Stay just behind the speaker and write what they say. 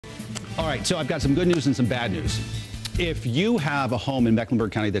All right, so I've got some good news and some bad news. If you have a home in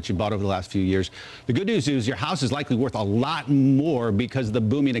Mecklenburg County that you bought over the last few years, the good news is your house is likely worth a lot more because of the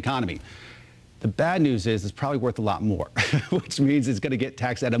booming economy. The bad news is it's probably worth a lot more, which means it's going to get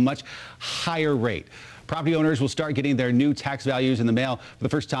taxed at a much higher rate. Property owners will start getting their new tax values in the mail for the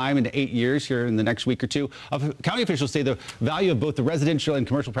first time in 8 years here in the next week or two. County officials say the value of both the residential and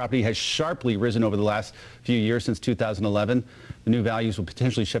commercial property has sharply risen over the last few years since 2011. The new values will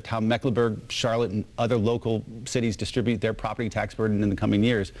potentially shift how Mecklenburg, Charlotte, and other local cities distribute their property tax burden in the coming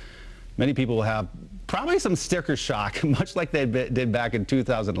years. Many people will have probably some sticker shock, much like they did back in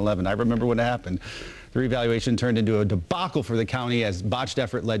 2011. I remember when it happened. The revaluation turned into a debacle for the county as botched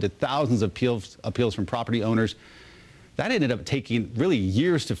effort led to thousands of appeals from property owners. That ended up taking really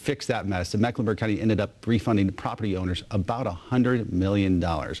years to fix that mess, and Mecklenburg County ended up refunding property owners about $100 million.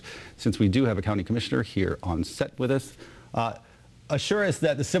 Since we do have a county commissioner here on set with us, assure us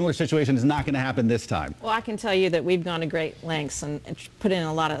that the similar situation is not going to happen this time. Well, I can tell you that we've gone to great lengths and put in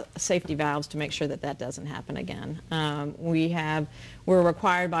a lot of safety valves to make sure that that doesn't happen again. We're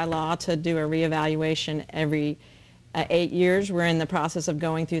required by law to do a reevaluation every 8 years. We're in the process of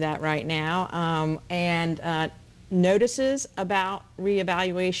going through that right now. Notices about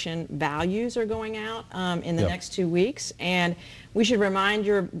reevaluation values are going out in the next 2 weeks, and we should remind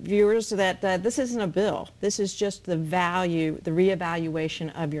your viewers that this isn't a bill. This is just the value, the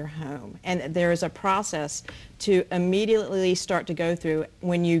reevaluation of your home, and there is a process to immediately start to go through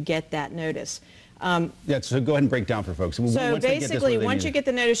when you get that notice. Yeah, so go ahead and break down for folks. So basically, once you get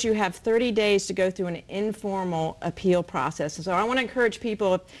the notice, you have 30 days to go through an informal appeal process. And so I want to encourage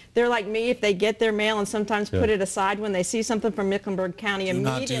people, if they're like me, if they get their mail and sometimes put it aside when they see something from Mecklenburg County,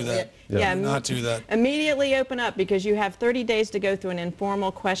 immediately open up, because you have 30 days to go through an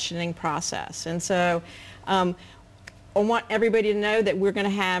informal questioning process. And so I want everybody to know that we're going to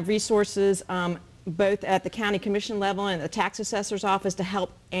have resources both at the county commission level and the tax assessor's office to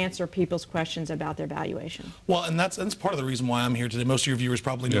help answer people's questions about their valuation. Well, and that's part of the reason why I'm here today. Most of your viewers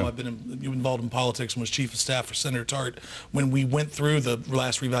probably know I've been involved in politics and was chief of staff for Senator Tart when we went through the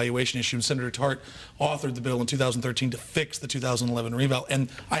last revaluation issue, and Senator Tart authored the bill in 2013 to fix the 2011 reval. And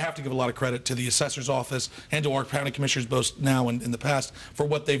I have to give a lot of credit to the assessor's office and to our county commissioners, both now and in the past, for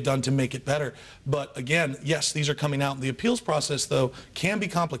what they've done to make it better. But again, yes, these are coming out. The appeals process, though, can be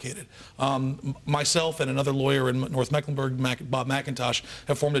complicated. Myself and another lawyer in North Mecklenburg, Bob McIntosh,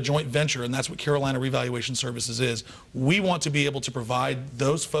 have formed a joint venture, and that's what Carolina Revaluation Services is. We want to be able to provide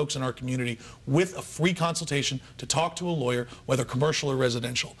those folks in our community with a free consultation to talk to a lawyer, whether commercial or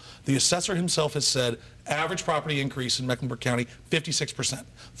residential. The assessor himself has said average property increase in Mecklenburg County, 56%.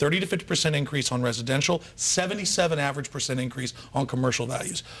 30 to 50% increase on residential, 77 average percent increase on commercial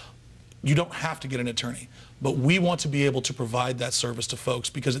values. You don't have to get an attorney, but we want to be able to provide that service to folks,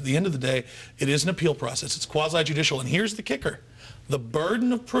 because at the end of the day, it is an appeal process. It's quasi-judicial, and here's the kicker. The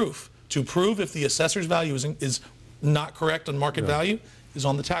burden of proof to prove if the assessor's value is not correct on market value is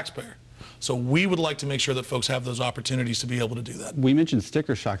on the taxpayer. So we would like to make sure that folks have those opportunities to be able to do that. We mentioned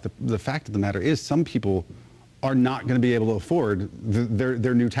sticker shock. The fact of the matter is some people are not going to be able to afford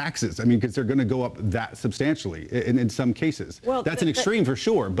their new taxes. I mean, because they're going to go up that substantially in some cases. Well, that's an extreme for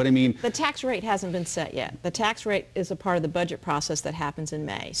sure, but I mean... The tax rate hasn't been set yet. The tax rate is a part of the budget process that happens in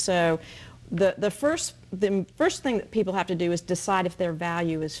May. So the first thing that people have to do is decide if their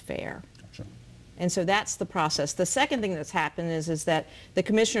value is fair. Gotcha. And so that's the process. The second thing that's happened is that the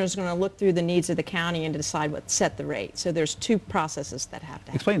commissioner is going to look through the needs of the county and decide what set the rate. So there's two processes that have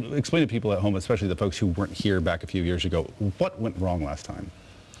to happen. Explain to people at home, especially the folks who weren't here back a few years ago, what went wrong last time?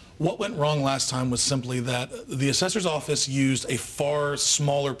 What went wrong last time was simply that the assessor's office used a far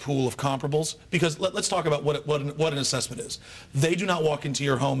smaller pool of comparables, because let's talk about what an assessment is. They do not walk into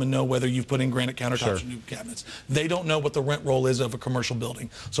your home and know whether you've put in granite countertops or new cabinets. They don't know what the rent roll is of a commercial building.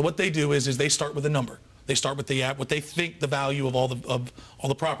 So what they do is they start with a number. They start with what they think the value of all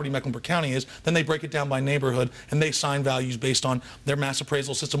the property in Mecklenburg County is. Then they break it down by neighborhood, and they assign values based on their mass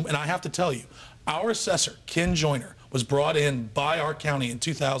appraisal system. And I have to tell you, our assessor, Ken Joyner, was brought in by our county in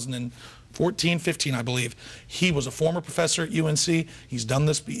 2014-15, I believe. He was a former professor at UNC. He's done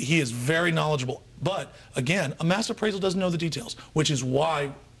this. He is very knowledgeable. But again, a mass appraisal doesn't know the details, which is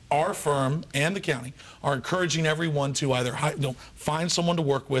why our firm and the county are encouraging everyone to either find someone to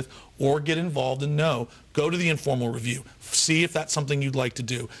work with or get involved and go to the informal review. See if that's something you'd like to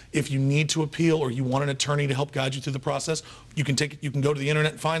do. If you need to appeal or you want an attorney to help guide you through the process, you can go to the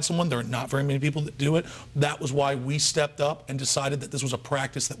internet and find someone. There are not very many people that do it. That was why we stepped up and decided that this was a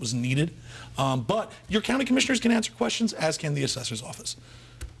practice that was needed. But your county commissioners can answer questions, as can the assessor's office.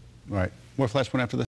 All right. More Flashpoint after this.